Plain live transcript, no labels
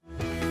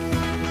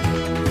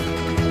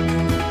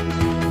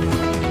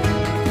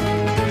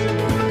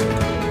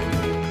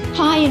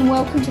and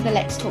welcome to the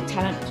Let's Talk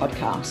Talent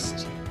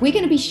podcast. We're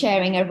going to be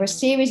sharing over a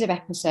series of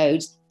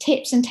episodes,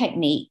 tips and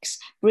techniques,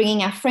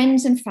 bringing our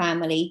friends and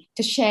family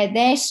to share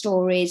their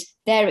stories,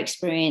 their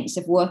experience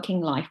of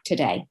working life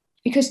today.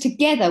 Because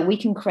together we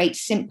can create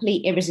simply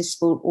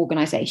irresistible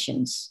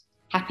organisations.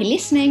 Happy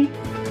listening.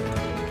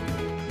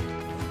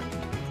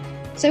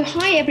 So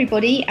hi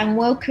everybody and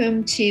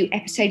welcome to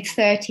episode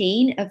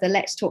 13 of the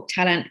Let's Talk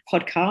Talent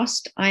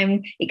podcast.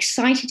 I'm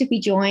excited to be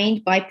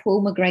joined by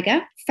Paul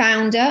McGregor,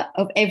 founder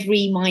of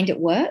Every Mind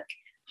at Work.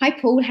 Hi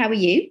Paul, how are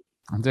you?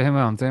 I'm doing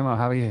well.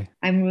 How are you?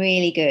 I'm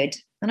really good.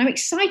 And I'm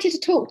excited to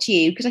talk to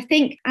you because I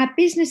think our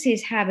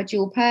businesses have a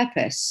dual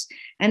purpose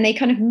and they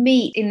kind of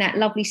meet in that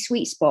lovely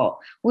sweet spot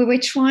where we're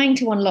trying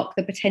to unlock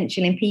the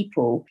potential in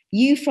people.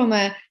 You from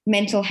a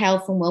mental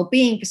health and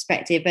well-being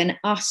perspective and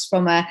us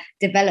from a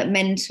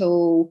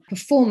developmental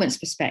performance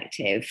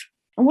perspective.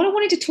 And what I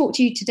wanted to talk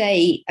to you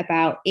today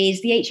about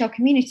is the HR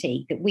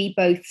community that we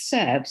both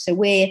serve. So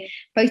we're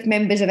both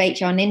members of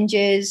HR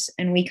Ninjas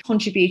and we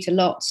contribute a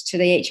lot to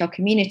the HR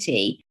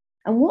community.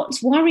 And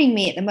what's worrying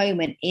me at the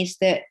moment is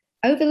that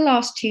over the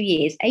last 2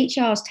 years,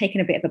 HR has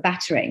taken a bit of a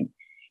battering.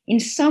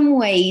 In some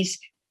ways,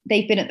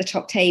 they've been at the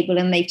top table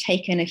and they've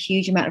taken a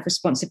huge amount of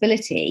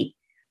responsibility,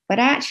 but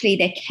actually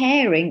they're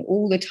caring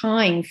all the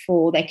time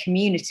for their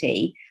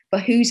community,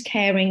 but who's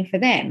caring for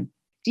them?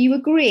 Do you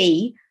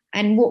agree?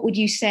 And what would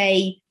you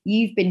say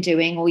you've been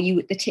doing or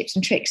the tips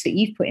and tricks that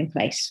you've put in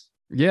place?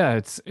 Yeah,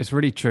 it's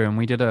really true. And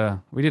we did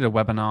a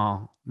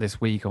webinar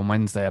this week on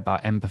Wednesday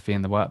about empathy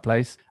in the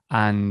workplace.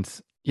 And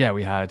yeah,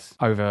 we had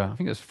over, I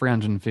think it was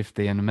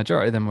 350, and the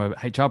majority of them were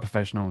HR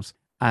professionals.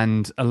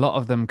 And a lot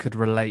of them could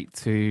relate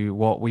to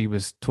what we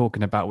was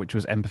talking about, which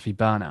was empathy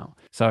burnout.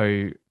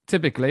 So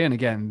typically, and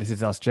again, this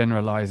is us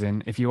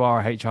generalizing, if you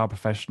are a HR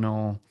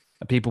professional,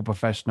 a people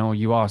professional,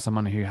 you are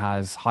someone who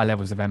has high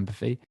levels of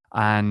empathy.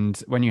 And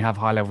when you have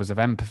high levels of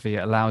empathy,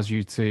 it allows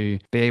you to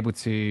be able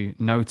to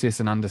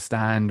notice and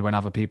understand when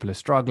other people are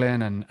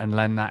struggling and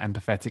lend that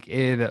empathetic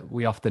ear that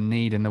we often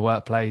need in the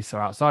workplace or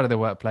outside of the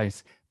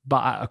workplace,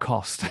 but at a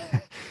cost.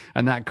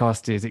 And that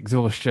cost is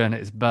exhaustion,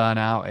 it's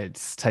burnout,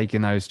 it's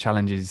taking those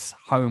challenges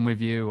home with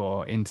you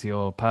or into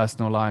your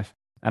personal life.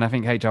 And I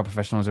think HR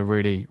professionals are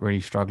really,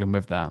 really struggling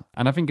with that.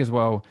 And I think as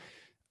well,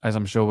 as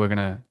I'm sure we're going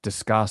to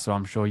discuss, or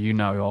I'm sure you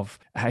know of,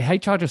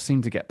 HR just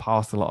seem to get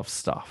past a lot of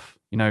stuff.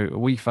 You know,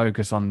 we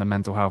focus on the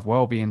mental health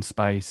well-being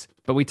space,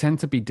 but we tend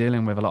to be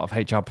dealing with a lot of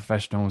HR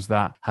professionals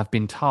that have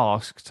been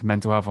tasked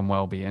mental health and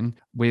well-being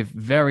with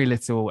very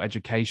little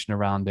education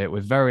around it,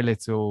 with very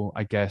little,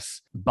 I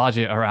guess,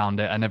 budget around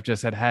it, and have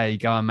just said, hey,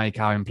 go and make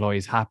our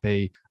employees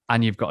happy,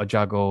 and you've got to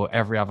juggle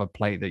every other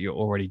plate that you're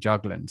already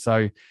juggling.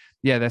 So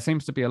yeah, there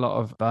seems to be a lot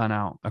of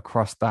burnout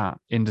across that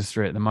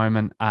industry at the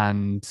moment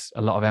and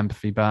a lot of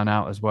empathy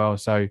burnout as well.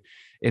 So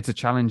it's a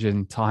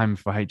challenging time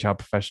for HR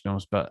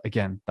professionals. But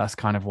again, that's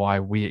kind of why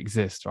we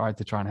exist, right?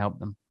 To try and help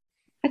them.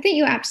 I think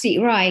you're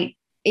absolutely right.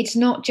 It's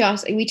not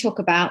just, we talk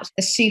about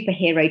the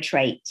superhero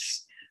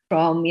traits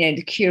from,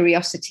 the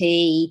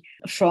curiosity,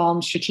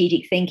 from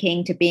strategic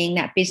thinking to being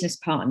that business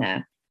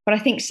partner. But I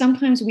think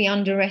sometimes we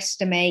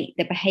underestimate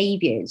the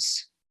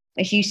behaviors,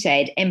 as you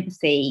said,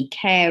 empathy,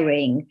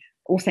 caring,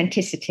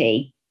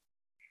 authenticity.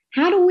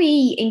 How do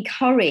we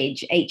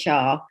encourage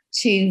HR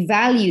to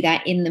value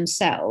that in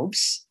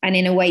themselves and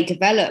in a way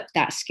develop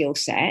that skill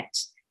set,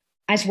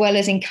 as well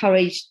as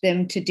encourage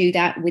them to do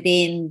that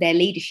within their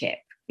leadership?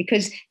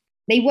 Because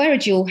they wear a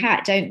dual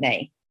hat, don't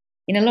they?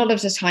 In a lot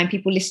of the time,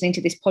 people listening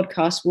to this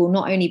podcast will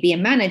not only be a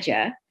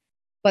manager,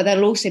 but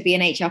they'll also be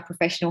an HR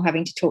professional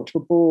having to talk to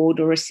a board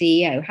or a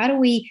CEO. How do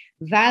we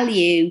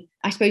value,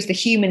 I suppose, the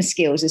human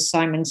skills, as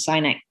Simon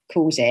Sinek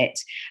calls it,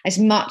 as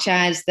much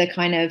as the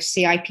kind of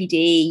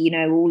CIPD,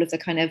 all of the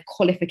kind of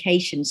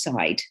qualification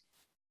side?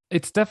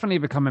 It's definitely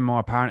becoming more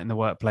apparent in the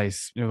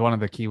workplace. One of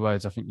the key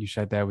words I think you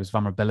shared there was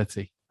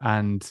vulnerability.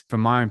 And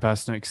from my own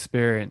personal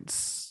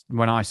experience,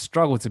 when I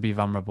struggle to be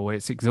vulnerable,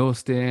 it's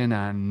exhausting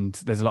and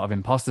there's a lot of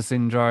imposter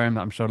syndrome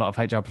that I'm sure a lot of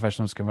HR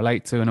professionals can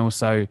relate to. And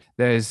also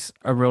there's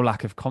a real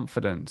lack of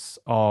confidence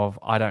of,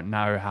 I don't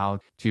know how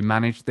to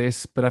manage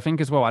this, but I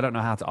think as well, I don't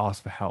know how to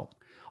ask for help.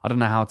 I don't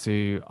know how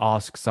to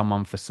ask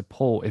someone for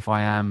support if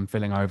I am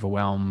feeling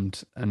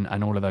overwhelmed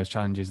and all of those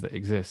challenges that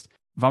exist.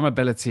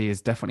 Vulnerability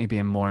is definitely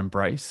being more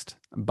embraced,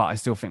 but I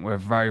still think we're a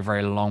very,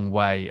 very long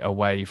way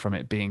away from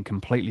it being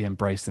completely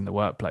embraced in the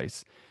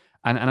workplace.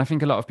 And I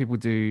think a lot of people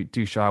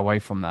do shy away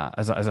from that.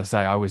 As I say,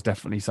 I was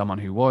definitely someone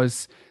who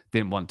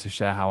didn't want to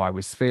share how I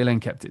was feeling,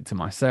 kept it to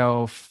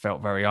myself,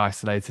 felt very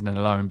isolated and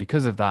alone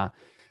because of that.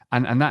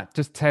 And that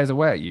just tears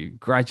away at you.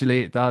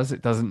 Gradually it does.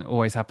 It doesn't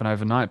always happen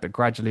overnight, but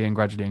gradually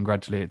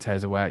it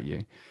tears away at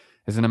you.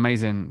 There's an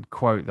amazing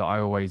quote that I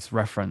always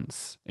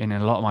reference in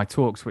a lot of my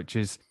talks, which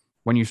is,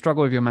 when you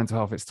struggle with your mental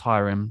health, it's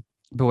tiring.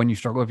 But when you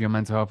struggle with your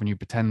mental health and you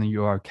pretend that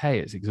you're okay,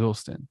 it's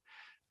exhausting.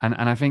 And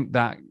I think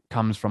that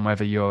comes from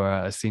whether you're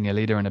a senior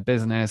leader in a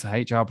business, a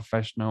HR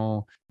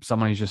professional,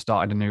 someone who's just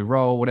started a new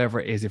role,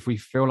 whatever it is. If we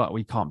feel like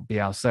we can't be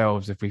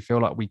ourselves, if we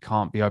feel like we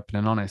can't be open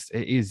and honest,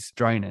 it is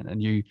draining,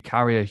 and you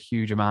carry a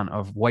huge amount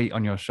of weight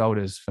on your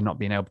shoulders for not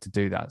being able to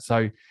do that.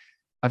 So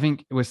I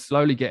think we're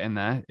slowly getting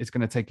there. It's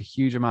going to take a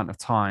huge amount of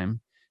time,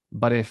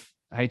 but if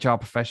HR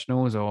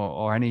professionals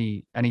or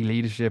any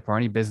leadership or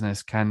any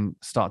business can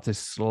start to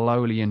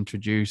slowly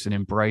introduce and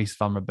embrace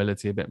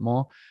vulnerability a bit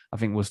more, I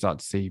think we'll start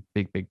to see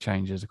big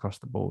changes across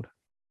the board.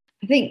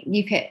 I think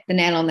you've hit the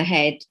nail on the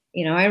head.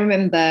 You know, I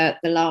remember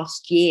the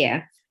last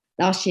year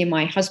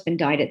my husband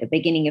died at the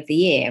beginning of the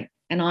year,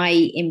 and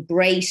I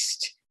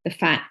embraced the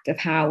fact of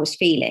how I was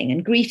feeling.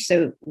 And grief's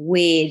a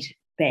weird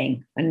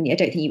thing, and I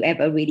don't think you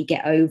ever really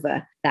get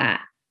over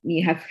that.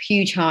 You have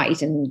huge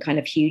highs and kind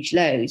of huge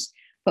lows.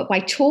 But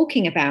by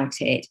talking about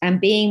it and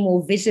being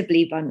more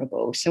visibly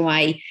vulnerable, so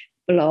I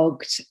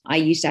blogged, I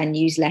used our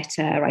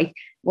newsletter, I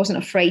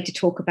wasn't afraid to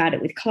talk about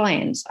it with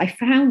clients, I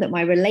found that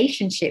my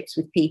relationships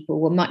with people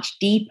were much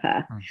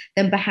deeper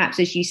than perhaps,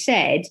 as you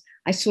said,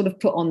 I sort of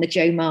put on the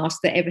Joe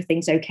mask that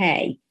everything's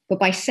okay. But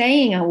by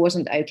saying I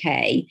wasn't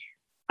okay,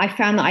 I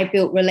found that I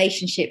built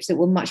relationships that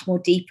were much more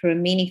deeper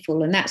and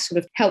meaningful. And that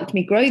sort of helped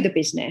me grow the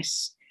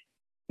business.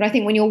 But I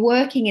think when you're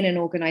working in an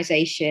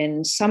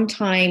organization,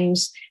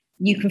 sometimes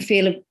you can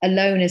feel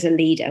alone as a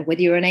leader,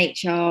 whether you're an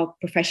HR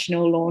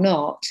professional or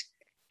not.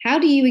 How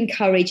do you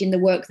encourage in the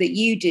work that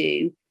you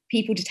do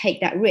people to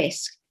take that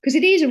risk? Because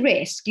it is a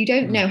risk. You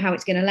don't know how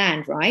it's going to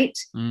land, right?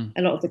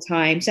 A lot of the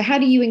time. So how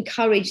do you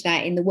encourage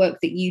that in the work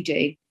that you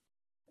do?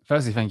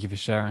 Firstly, thank you for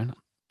sharing.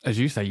 As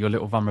you say, your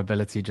little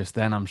vulnerability just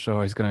then, I'm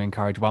sure, is going to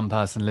encourage one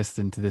person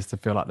listening to this to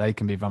feel like they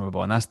can be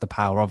vulnerable. And that's the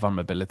power of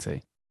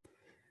vulnerability.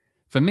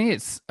 For me,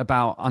 it's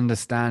about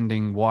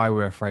understanding why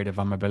we're afraid of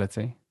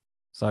vulnerability.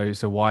 So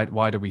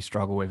why do we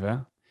struggle with it?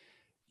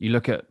 You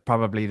look at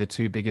probably the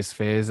two biggest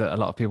fears that a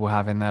lot of people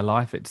have in their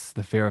life. It's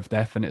the fear of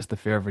death and it's the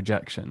fear of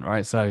rejection,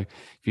 right? So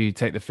if you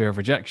take the fear of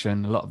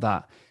rejection, a lot of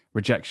that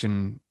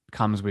rejection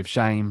comes with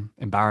shame,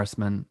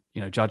 embarrassment,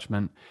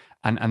 judgment.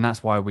 And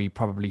that's why we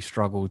probably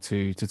struggle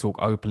to talk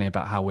openly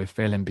about how we're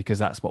feeling, because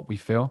that's what we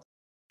feel.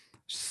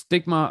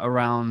 Stigma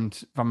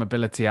around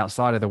vulnerability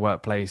outside of the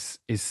workplace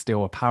is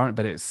still apparent,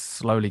 but it's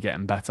slowly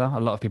getting better.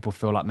 A lot of people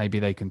feel like maybe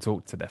they can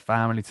talk to their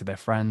family, to their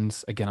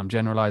friends. Again, I'm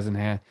generalizing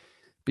here,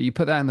 but you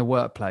put that in the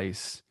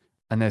workplace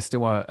and there's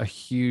still a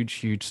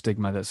huge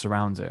stigma that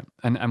surrounds it.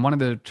 And one of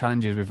the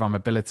challenges with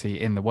vulnerability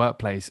in the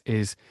workplace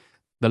is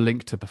the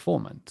link to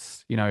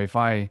performance. If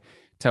I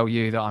tell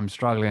you that I'm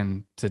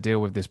struggling to deal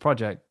with this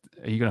project,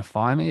 are you going to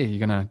fire me? Are you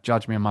going to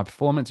judge me on my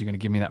performance? Are you going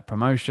to give me that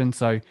promotion?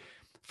 So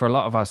for a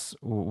lot of us,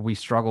 we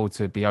struggle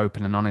to be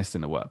open and honest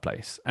in the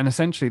workplace. And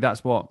essentially,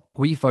 that's what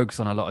we focus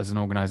on a lot as an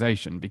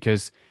organization,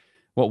 because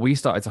what we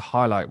started to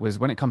highlight was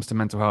when it comes to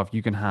mental health,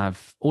 you can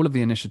have all of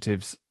the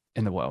initiatives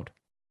in the world,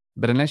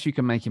 but unless you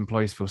can make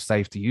employees feel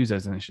safe to use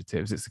those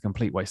initiatives, it's a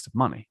complete waste of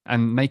money.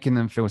 And making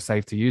them feel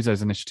safe to use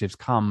those initiatives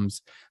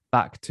comes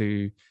back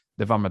to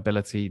the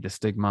vulnerability, the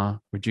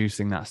stigma,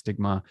 reducing that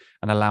stigma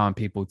and allowing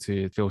people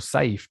to feel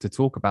safe to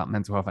talk about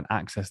mental health and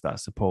access that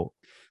support.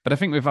 But I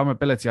think with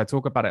vulnerability, I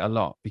talk about it a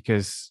lot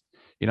because,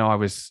 I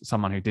was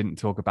someone who didn't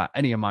talk about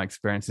any of my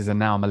experiences, and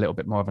now I'm a little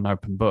bit more of an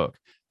open book.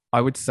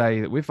 I would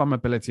say that with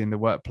vulnerability in the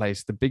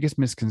workplace, the biggest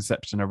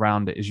misconception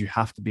around it is you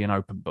have to be an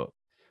open book.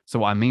 So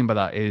what I mean by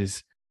that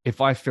is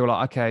if I feel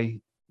like, okay,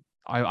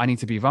 I need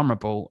to be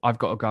vulnerable, I've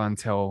got to go and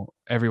tell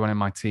everyone in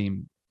my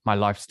team my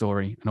life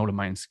story and all of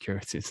my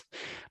insecurities.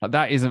 Like,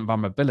 that isn't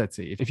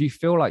vulnerability. If you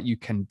feel like you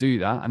can do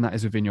that and that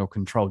is within your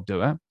control,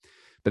 do it.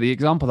 But the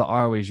example that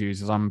I always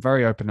use is I'm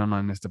very open and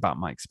honest about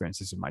my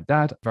experiences with my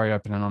dad, very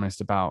open and honest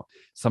about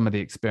some of the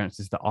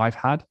experiences that I've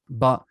had,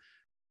 but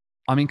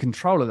I'm in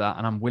control of that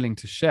and I'm willing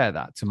to share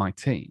that to my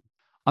team.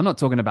 I'm not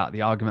talking about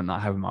the argument that I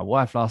had with my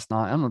wife last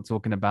night. I'm not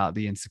talking about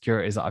the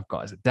insecurities that I've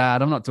got as a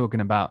dad. I'm not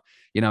talking about,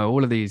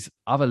 all of these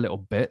other little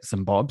bits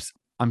and bobs.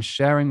 I'm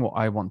sharing what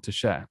I want to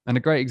share. And a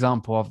great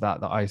example of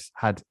that I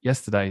had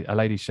yesterday, a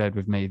lady shared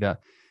with me that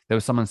there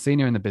was someone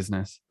senior in the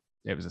business.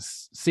 It was a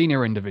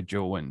senior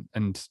individual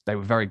and they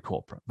were very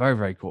corporate,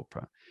 very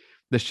corporate.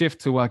 The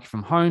shift to working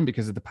from home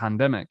because of the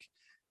pandemic,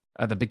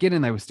 at the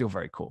beginning, they were still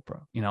very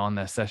corporate, on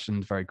their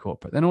sessions, very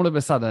corporate. Then all of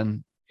a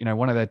sudden,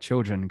 one of their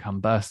children come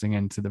bursting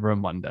into the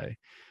room one day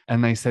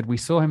and they said, we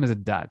saw him as a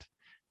dad.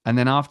 And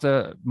then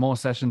after more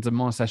sessions and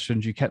more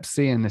sessions, you kept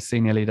seeing the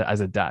senior leader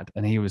as a dad.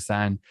 And he was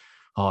saying,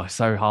 oh, it's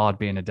so hard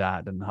being a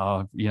dad. And,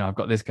 I've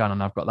got this going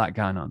on. I've got that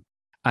going on.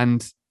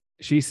 And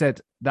she said,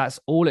 that's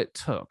all it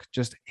took,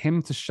 just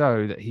him to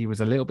show that he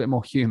was a little bit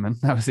more human.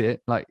 That was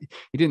it. Like,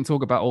 he didn't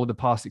talk about all the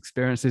past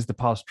experiences, the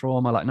past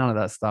trauma, like none of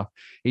that stuff.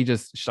 He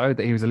just showed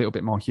that he was a little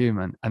bit more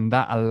human. And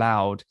that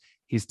allowed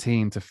his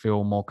team to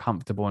feel more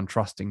comfortable and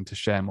trusting to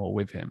share more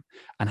with him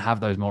and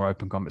have those more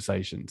open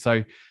conversations.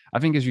 So I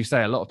think, as you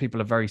say, a lot of people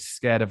are very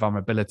scared of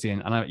vulnerability.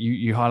 And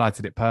you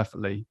highlighted it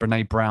perfectly.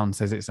 Brene Brown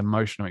says it's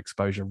emotional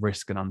exposure,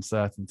 risk, and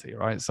uncertainty,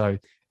 right? So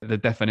the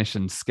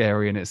definition's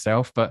scary in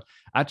itself, but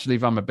actually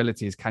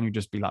vulnerability is, can you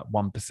just be like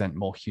 1%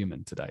 more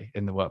human today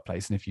in the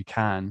workplace? And if you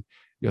can,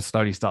 you'll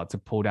slowly start to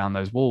pull down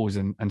those walls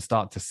and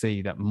start to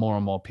see that more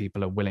and more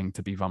people are willing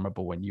to be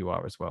vulnerable when you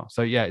are as well.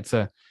 So yeah, it's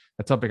a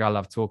topic I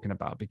love talking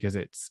about because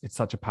it's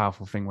such a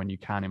powerful thing when you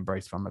can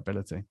embrace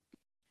vulnerability.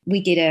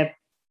 We did a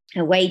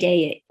away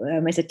day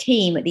as a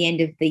team at the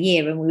end of the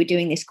year, and we were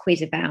doing this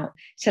quiz about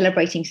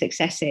celebrating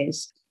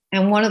successes.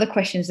 And one of the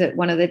questions that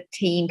one of the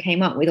team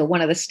came up with, or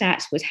one of the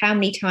stats, was how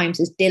many times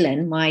has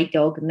Dylan, my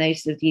dog, and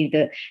those of you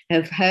that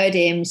have heard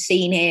him,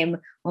 seen him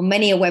on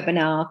many a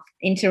webinar,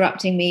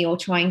 interrupting me or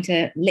trying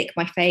to lick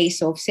my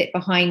face or sit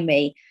behind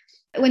me.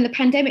 When the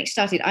pandemic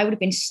started, I would have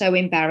been so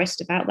embarrassed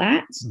about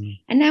that.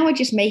 And now I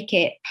just make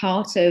it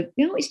part of,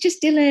 it's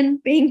just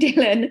Dylan being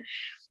Dylan.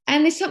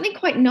 And there's something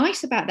quite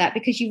nice about that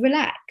because you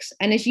relax.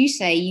 And as you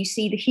say, you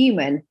see the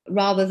human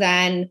rather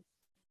than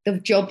the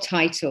job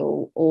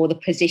title or the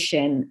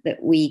position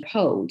that we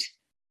hold.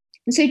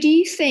 And so do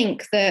you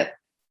think that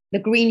the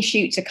green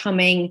shoots are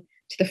coming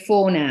to the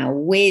fore now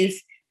with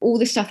all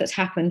the stuff that's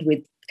happened with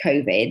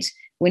COVID?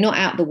 We're not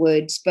out the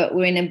woods, but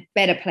we're in a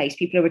better place.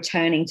 People are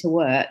returning to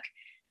work.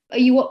 Are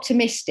you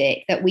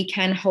optimistic that we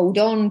can hold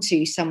on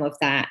to some of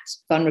that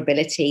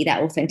vulnerability,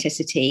 that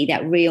authenticity,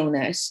 that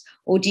realness?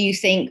 Or do you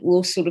think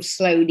we'll sort of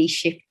slowly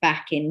shift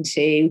back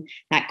into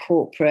that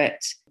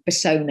corporate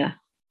persona?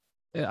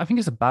 I think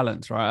it's a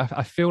balance, right?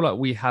 I feel like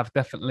we have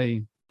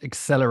definitely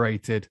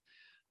accelerated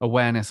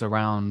awareness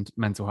around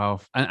mental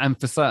health. And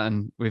for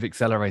certain, we've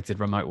accelerated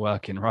remote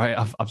working, right?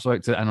 I've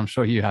spoken to, and I'm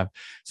sure you have,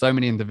 so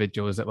many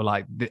individuals that were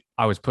like,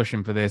 I was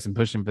pushing for this, and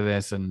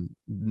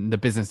the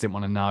business didn't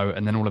want to know.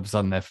 And then all of a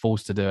sudden they're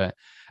forced to do it.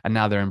 And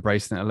now they're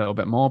embracing it a little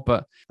bit more.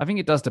 But I think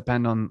it does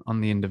depend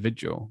on the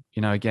individual.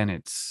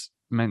 Again,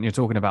 you're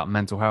talking about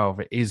mental health.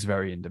 It is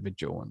very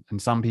individual.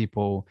 And some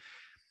people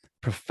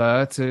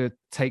prefer to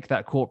take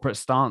that corporate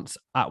stance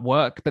at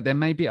work, but then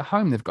maybe at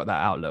home they've got that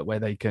outlet where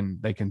they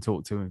can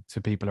talk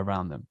to people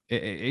around them.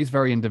 It is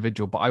very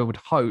individual, but I would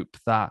hope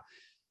that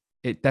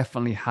it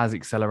definitely has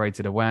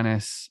accelerated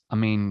awareness. I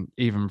mean,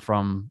 even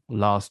from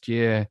last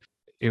year,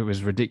 it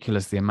was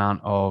ridiculous the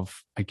amount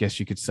of, I guess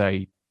you could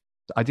say,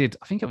 I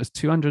think it was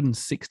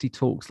 260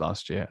 talks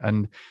last year,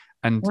 and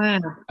wow.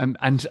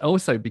 And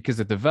also because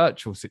of the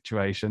virtual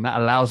situation,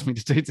 that allows me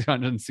to do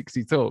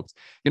 260 talks.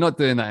 You're not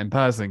doing that in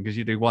person because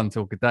you do one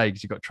talk a day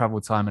because you've got travel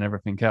time and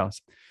everything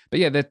else. But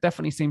yeah, there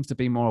definitely seems to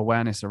be more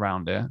awareness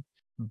around it.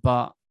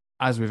 But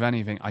as with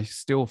anything, I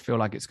still feel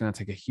like it's going to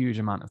take a huge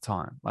amount of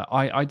time. Like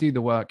I do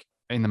the work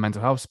in the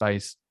mental health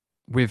space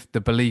with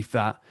the belief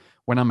that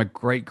when I'm a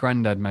great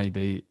granddad,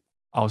 maybe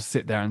I'll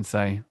sit there and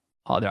say,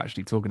 oh, they're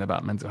actually talking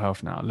about mental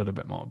health now a little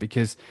bit more,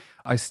 because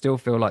I still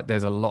feel like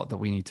there's a lot that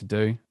we need to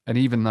do. And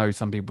even though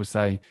some people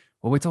say,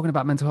 well, we're talking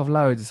about mental health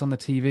loads, it's on the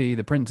TV,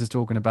 the Prince is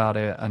talking about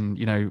it, and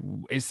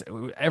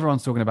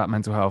everyone's talking about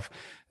mental health,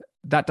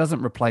 that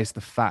doesn't replace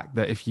the fact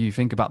that if you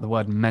think about the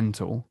word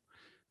mental,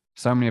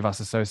 so many of us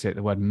associate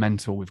the word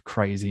mental with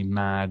crazy,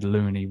 mad,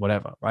 loony,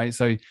 whatever, right?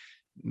 So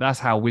that's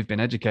how we've been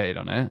educated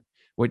on it,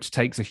 which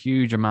takes a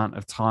huge amount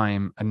of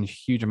time and a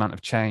huge amount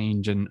of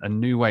change and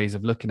new ways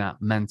of looking at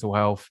mental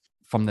health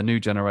from the new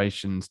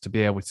generations to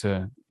be able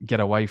to get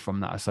away from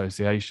that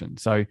association.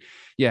 So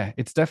yeah,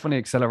 it's definitely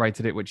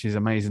accelerated it, which is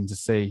amazing to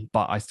see,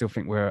 but I still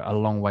think we're a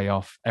long way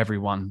off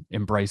everyone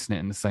embracing it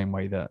in the same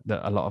way that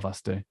a lot of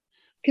us do.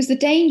 Because the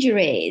danger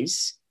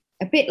is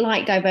a bit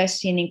like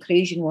diversity and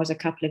inclusion was a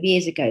couple of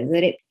years ago,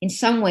 that it, in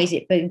some ways,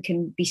 it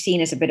can be seen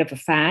as a bit of a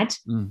fad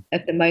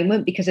at the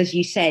moment, because as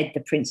you said,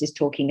 the Prince is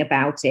talking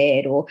about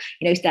it, or,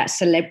 it's that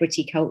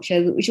celebrity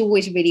culture, which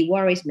always really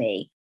worries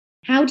me.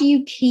 How do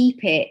you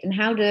keep it, and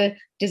how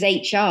does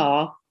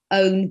HR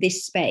own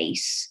this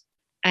space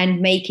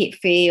and make it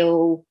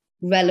feel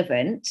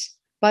relevant,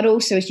 but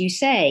also, as you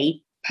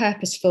say,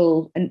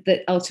 purposeful, and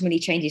that ultimately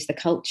changes the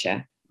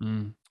culture?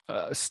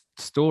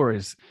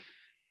 Stories.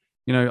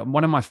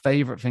 One of my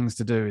favorite things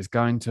to do is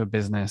go into a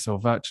business, or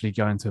virtually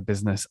go into a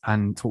business,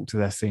 and talk to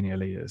their senior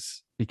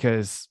leaders,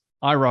 because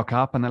I rock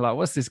up and they're like,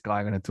 what's this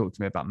guy going to talk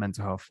to me about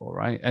mental health for,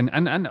 right?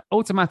 And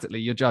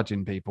automatically you're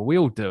judging people. We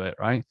all do it,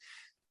 right?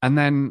 And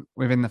then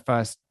within the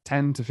first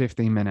 10 to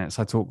 15 minutes,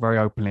 I talk very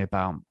openly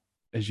about,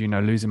 as you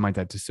know, losing my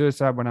dad to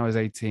suicide when I was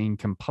 18,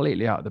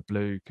 completely out of the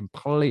blue,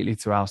 completely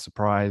to our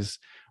surprise.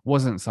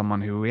 Wasn't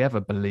someone who we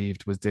ever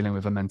believed was dealing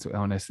with a mental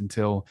illness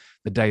until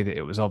the day that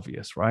it was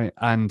obvious, right?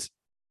 And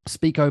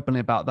speak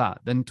openly about that,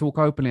 then talk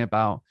openly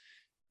about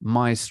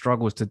my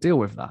struggles to deal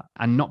with that,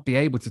 and not be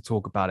able to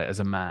talk about it as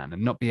a man,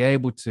 and not be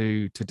able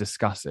to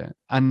discuss it.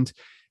 And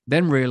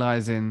then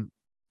realizing,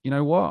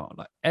 what,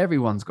 like,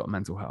 everyone's got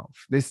mental health.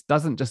 This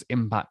doesn't just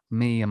impact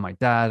me and my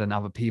dad and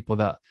other people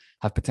that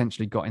have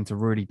potentially got into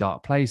really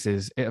dark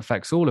places. It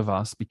affects all of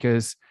us,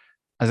 because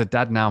as a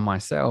dad now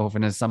myself,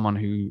 and as someone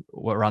who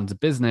runs a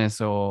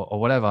business or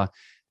whatever,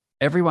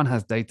 everyone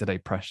has day-to-day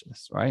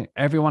pressures, right?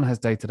 Everyone has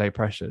day-to-day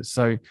pressures.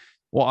 So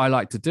what I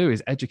like to do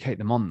is educate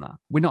them on that.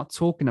 We're not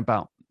talking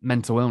about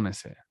mental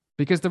illness here,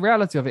 because the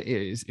reality of it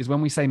is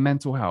when we say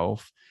mental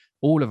health,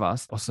 all of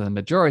us, or so the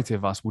majority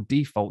of us, will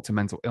default to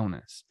mental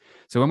illness.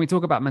 So when we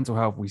talk about mental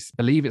health, we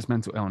believe it's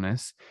mental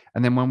illness.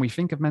 And then when we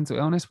think of mental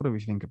illness, what do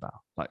we think about?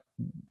 Like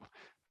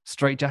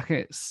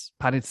straitjackets,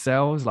 padded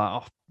cells,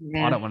 like, oh,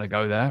 yeah, I don't want to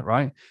go there,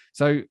 right?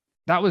 So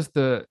that was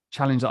the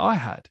challenge that I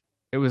had.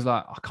 It was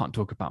like, I can't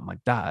talk about my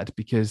dad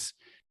because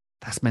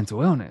that's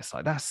mental illness.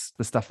 Like, that's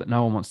the stuff that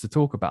no one wants to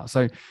talk about.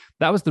 So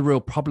that was the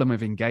real problem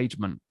of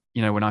engagement,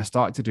 when I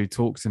started to do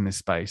talks in this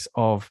space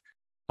of,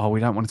 oh, we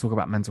don't want to talk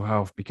about mental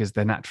health because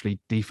they're naturally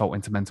default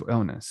into mental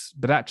illness.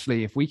 But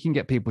actually, if we can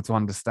get people to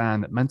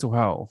understand that mental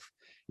health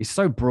is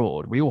so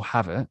broad, we all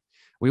have it.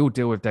 We all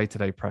deal with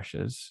day-to-day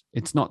pressures.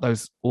 It's not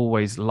those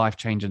always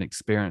life-changing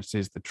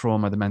experiences, the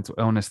trauma, the mental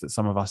illness that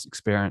some of us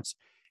experience.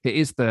 It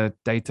is the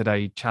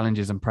day-to-day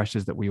challenges and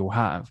pressures that we all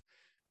have.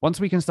 Once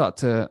we can start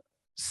to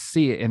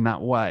see it in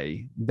that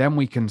way, then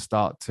we can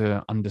start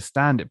to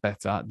understand it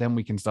better. Then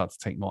we can start to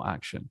take more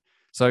action.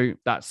 So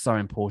that's so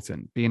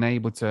important, being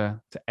able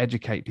to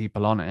educate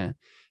people on it.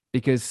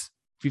 Because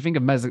if you think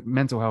of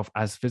mental health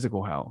as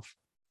physical health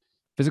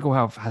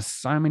has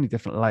so many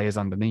different layers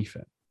underneath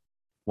it.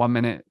 One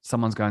minute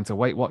someone's going to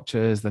Weight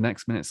Watchers, the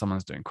next minute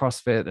someone's doing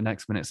CrossFit, the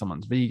next minute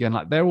someone's vegan.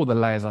 Like, they're all the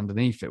layers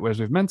underneath it. Whereas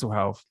with mental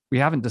health, we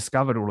haven't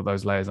discovered all of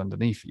those layers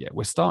underneath it yet.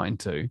 We're starting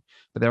to,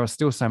 but there are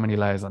still so many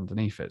layers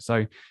underneath it.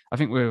 So I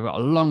think we've got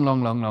a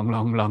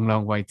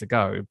long way to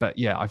go. But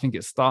yeah, I think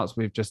it starts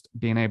with just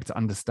being able to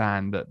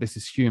understand that this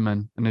is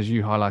human. And as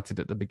you highlighted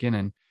at the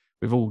beginning,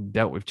 we've all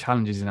dealt with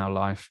challenges in our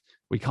life.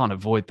 We can't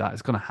avoid that.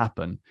 It's going to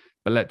happen.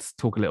 But let's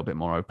talk a little bit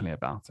more openly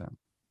about it.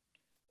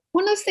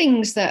 One of the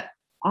things that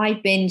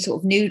I've been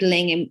sort of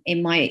noodling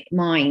in my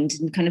mind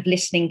and kind of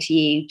listening to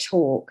you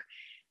talk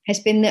has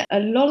been that a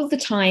lot of the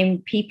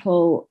time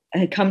people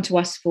who come to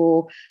us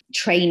for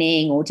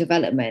training or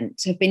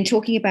development have been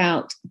talking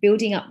about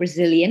building up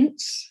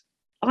resilience.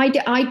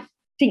 I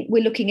think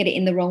we're looking at it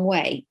in the wrong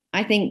way.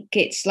 I think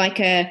it's like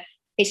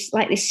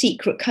this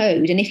secret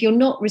code. And if you're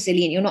not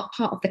resilient, you're not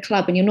part of the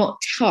club, and you're not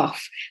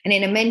tough, and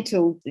in a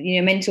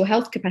mental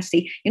health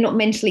capacity, you're not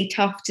mentally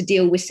tough to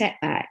deal with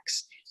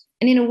setbacks.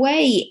 And in a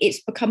way, it's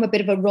become a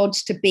bit of a rod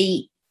to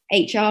beat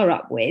HR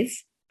up with,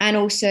 and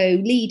also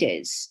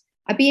leaders.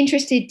 I'd be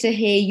interested to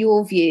hear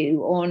your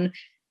view on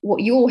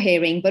what you're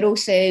hearing, but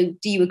also,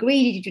 do you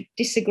agree? Do you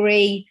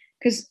disagree?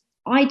 Because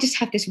I just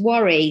have this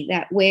worry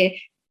that we're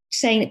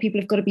saying that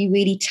people have got to be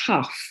really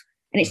tough,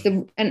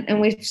 and and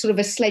we're sort of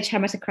a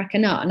sledgehammer to crack a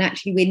nut, and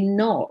actually we're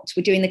not.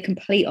 We're doing the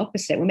complete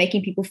opposite. We're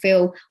making people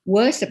feel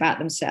worse about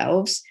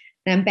themselves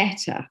than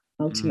better,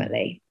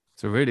 ultimately.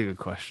 It's a really good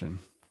question.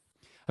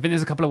 I think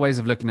there's a couple of ways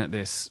of looking at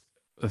this.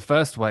 The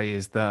first way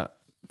is that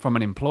from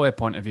an employer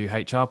point of view,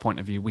 HR point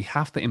of view, we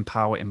have to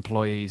empower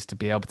employees to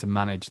be able to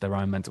manage their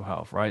own mental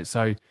health, right?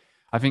 So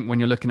I think when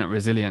you're looking at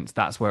resilience,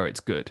 that's where it's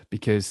good,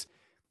 because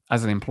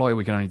as an employer,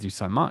 we can only do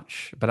so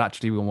much, but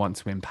actually we want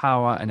to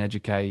empower and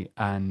educate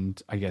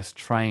and, I guess,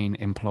 train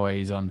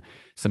employees on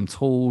some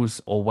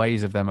tools or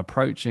ways of them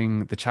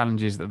approaching the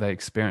challenges that they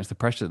experience, the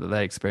pressure that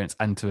they experience,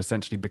 and to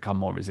essentially become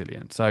more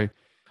resilient. So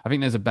I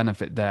think there's a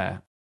benefit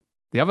there.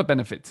 The other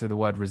benefit to the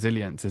word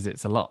resilience is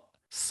it's a lot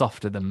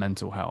softer than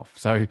mental health.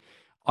 So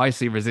I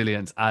see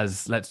resilience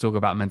as, let's talk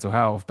about mental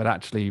health, but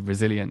actually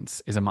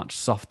resilience is a much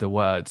softer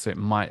word. So it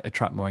might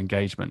attract more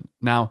engagement.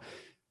 Now,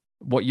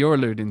 what you're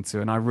alluding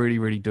to, and I really,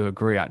 really do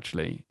agree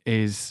actually,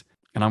 is,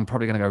 and I'm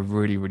probably going to go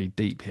really, really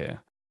deep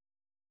here.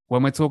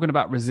 When we're talking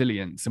about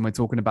resilience and we're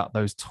talking about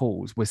those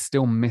tools, we're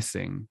still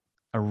missing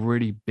a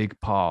really big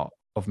part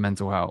of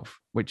mental health,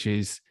 which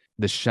is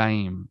the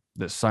shame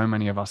that so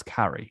many of us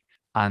carry,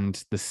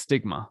 and the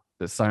stigma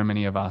that so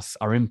many of us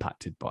are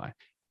impacted by,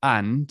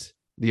 and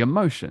the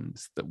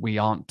emotions that we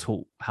aren't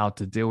taught how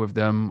to deal with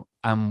them,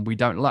 and we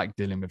don't like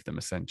dealing with them,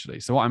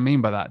 essentially. So what I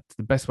mean by that,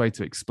 the best way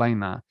to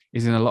explain that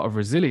is, in a lot of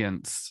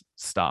resilience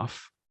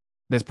stuff,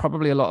 there's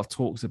probably a lot of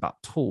talks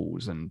about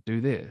tools and do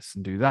this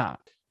and do that.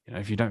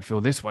 If you don't feel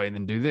this way,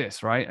 then do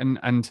this, right?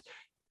 And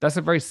that's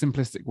a very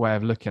simplistic way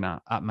of looking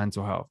at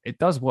mental health. It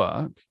does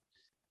work,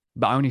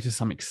 but only to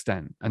some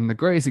extent. And the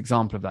greatest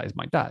example of that is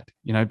my dad,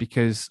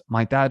 because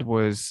my dad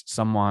was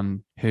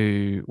someone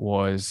who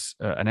was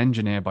an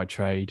engineer by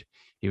trade.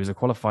 He was a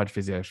qualified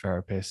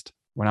physiotherapist.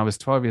 When I was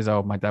 12 years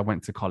old, my dad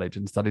went to college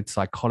and studied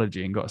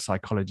psychology and got a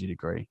psychology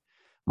degree.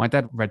 My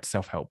dad read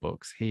self-help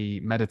books.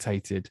 He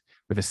meditated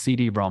with a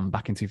CD-ROM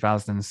back in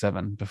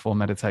 2007, before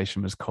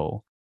meditation was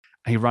cool.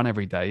 He ran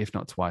every day, if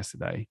not twice a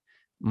day.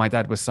 My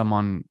dad was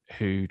someone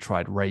who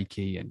tried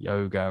Reiki and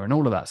yoga and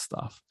all of that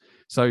stuff.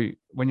 So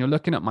when you're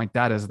looking at my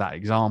dad as that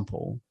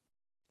example,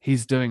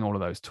 he's doing all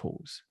of those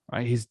tools,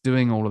 right? He's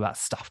doing all of that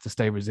stuff to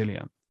stay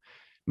resilient.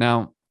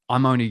 Now,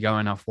 I'm only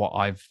going off what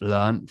I've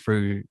learned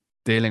through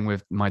dealing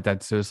with my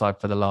dad's suicide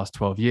for the last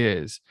 12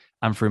 years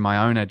and through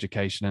my own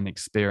education and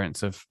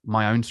experience of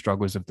my own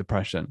struggles of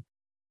depression.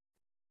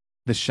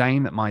 the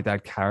shame that my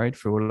dad carried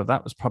through all of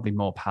that was probably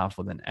more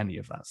powerful than any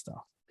of that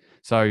stuff.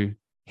 So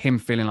him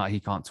feeling like he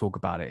can't talk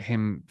about it,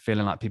 him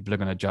feeling like people are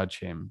going to judge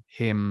him,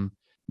 him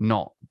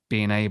not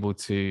being able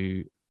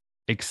to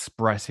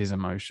express his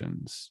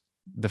emotions,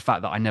 the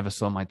fact that I never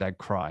saw my dad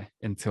cry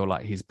until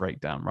like his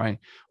breakdown, right?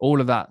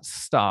 All of that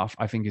stuff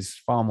I think is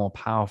far more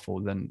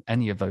powerful than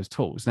any of those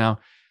tools. Now,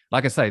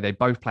 like I say, they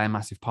both play a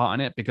massive part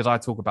in it because I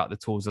talk about the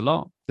tools a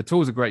lot. The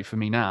tools are great for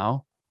me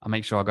now. I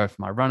make sure I go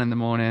for my run in the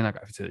morning, I go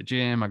to the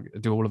gym, I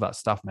do all of that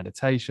stuff,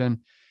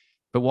 meditation.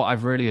 But what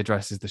I've really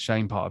addressed is the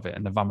shame part of it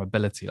and the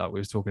vulnerability, like we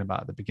was talking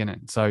about at the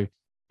beginning. So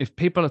if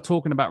people are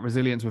talking about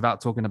resilience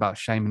without talking about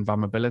shame and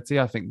vulnerability,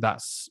 I think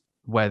that's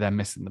where they're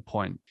missing the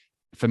point.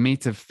 For me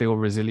to feel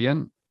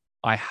resilient,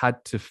 I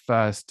had to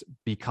first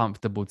be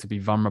comfortable to be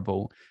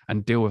vulnerable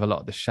and deal with a lot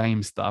of the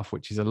shame stuff,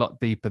 which is a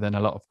lot deeper than a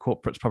lot of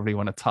corporates probably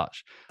want to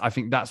touch. I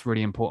think that's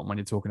really important when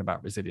you're talking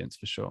about resilience,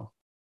 for sure.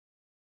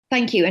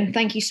 Thank you. And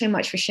thank you so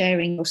much for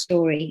sharing your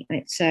story.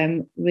 It's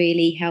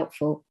really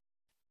helpful.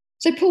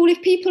 So, Paul,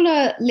 if people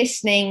are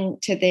listening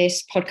to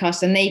this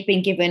podcast and they've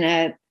been given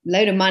a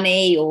load of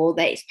money or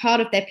that it's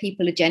part of their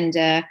people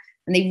agenda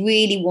and they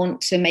really want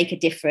to make a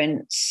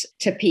difference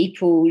to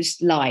people's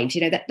lives,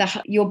 you know,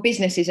 that your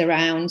business is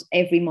around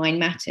Every Mind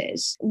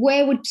Matters,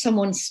 where would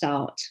someone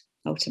start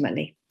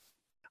ultimately?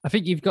 I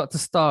think you've got to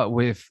start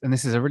with, and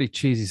this is a really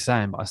cheesy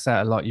saying, but I say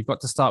it a lot, you've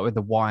got to start with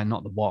the why and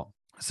not the what.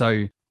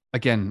 So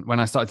again, when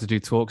I started to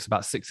do talks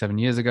about 6-7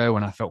 years ago,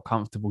 when I felt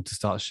comfortable to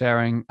start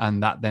sharing,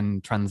 and that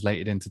then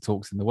translated into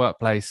talks in the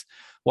workplace,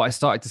 what I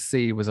started to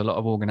see was a lot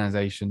of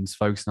organizations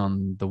focusing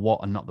on the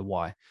what and not the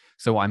why.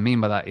 So what I mean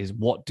by that is,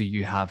 what do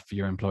you have for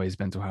your employees'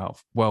 mental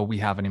health? Well, we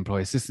have an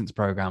employee assistance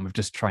program. We've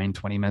just trained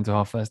 20 mental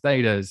health first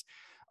aiders.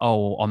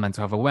 Oh, on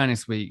Mental Health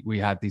Awareness Week, we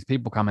had these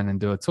people come in and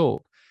do a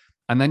talk.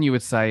 And then you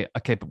would say,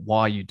 okay, but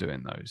why are you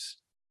doing those?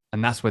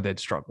 And that's where they'd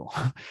struggle.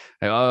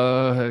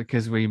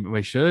 Because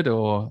we should,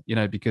 or, you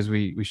know, because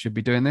we should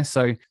be doing this.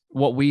 So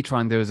what we try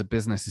and do as a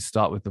business is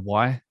start with the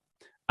why.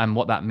 And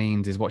what that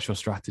means is, what's your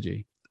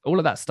strategy? All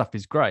of that stuff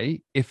is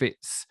great if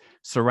it's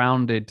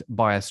surrounded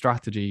by a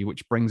strategy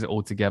which brings it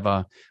all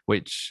together,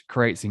 which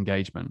creates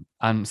engagement.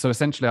 And so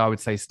essentially I would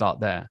say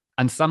start there.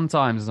 And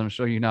sometimes, as I'm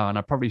sure you know, and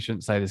I probably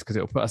shouldn't say this because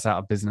it'll put us out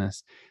of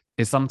business,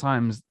 is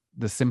sometimes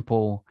the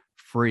simple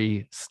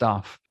free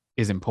stuff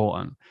is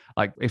important.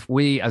 Like if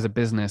we as a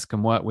business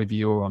can work with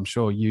you, or I'm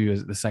sure you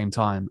at the same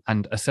time,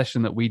 and a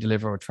session that we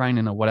deliver or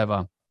training or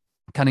whatever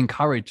can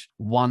encourage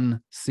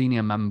one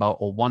senior member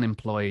or one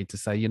employee to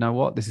say, you know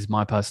what, this is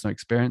my personal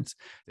experience.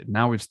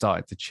 Now we've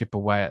started to chip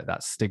away at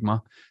that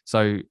stigma.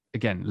 So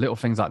again, little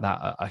things like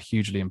that are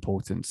hugely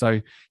important. So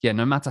yeah,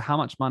 no matter how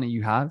much money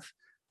you have,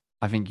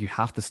 I think you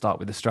have to start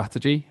with the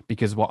strategy,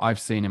 because what I've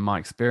seen in my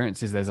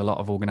experience is there's a lot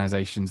of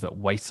organizations that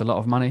waste a lot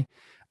of money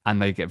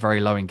and they get very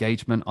low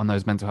engagement on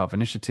those mental health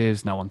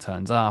initiatives. No one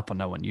turns up, or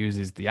no one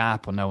uses the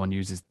app, or no one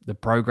uses the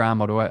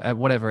program, or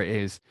whatever it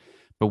is.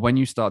 But when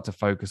you start to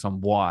focus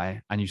on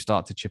why, and you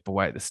start to chip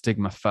away at the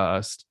stigma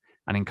first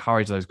and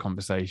encourage those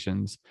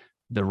conversations,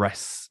 the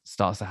rest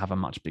starts to have a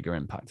much bigger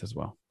impact as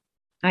well.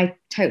 I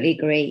totally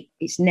agree.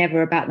 It's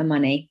never about the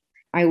money.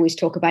 I always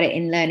talk about it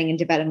in learning and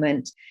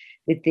development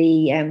with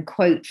the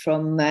quote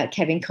from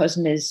Kevin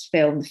Costner's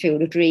film, The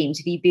Field of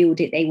Dreams. If you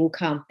build it, they will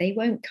come. They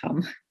won't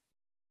come.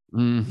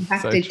 You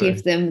have to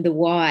give them the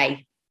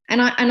why. And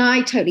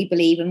I totally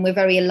believe, and we're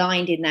very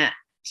aligned in that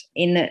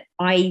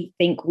I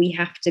think we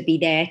have to be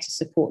there to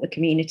support the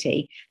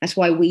community. That's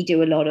why we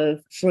do a lot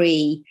of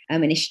free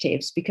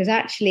initiatives, because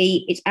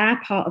actually it's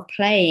our part of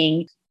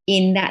playing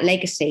in that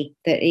legacy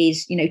that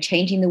is, you know,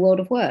 changing the world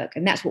of work.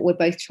 And that's what we're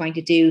both trying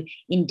to do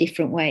in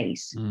different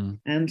ways.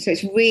 So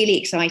it's really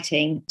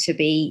exciting to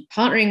be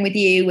partnering with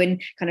you and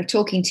kind of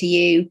talking to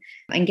you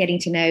and getting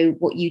to know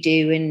what you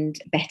do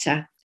and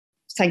better.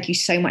 Thank you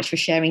so much for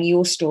sharing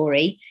your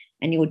story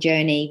and your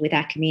journey with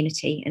our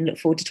community, and look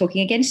forward to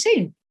talking again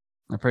soon.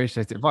 I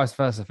appreciate it. Vice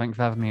versa. Thanks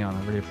for having me on.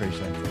 I really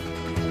appreciate it.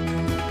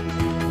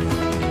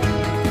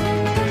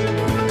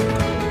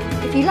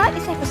 If you like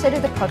this episode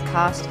of the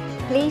podcast,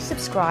 please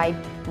subscribe,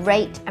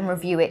 rate and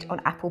review it on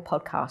Apple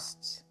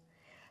Podcasts.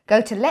 Go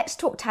to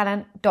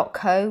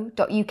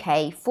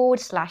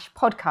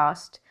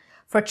letstalktalent.co.uk/podcast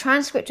for a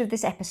transcript of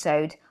this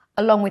episode,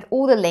 along with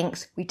all the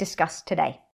links we discussed today.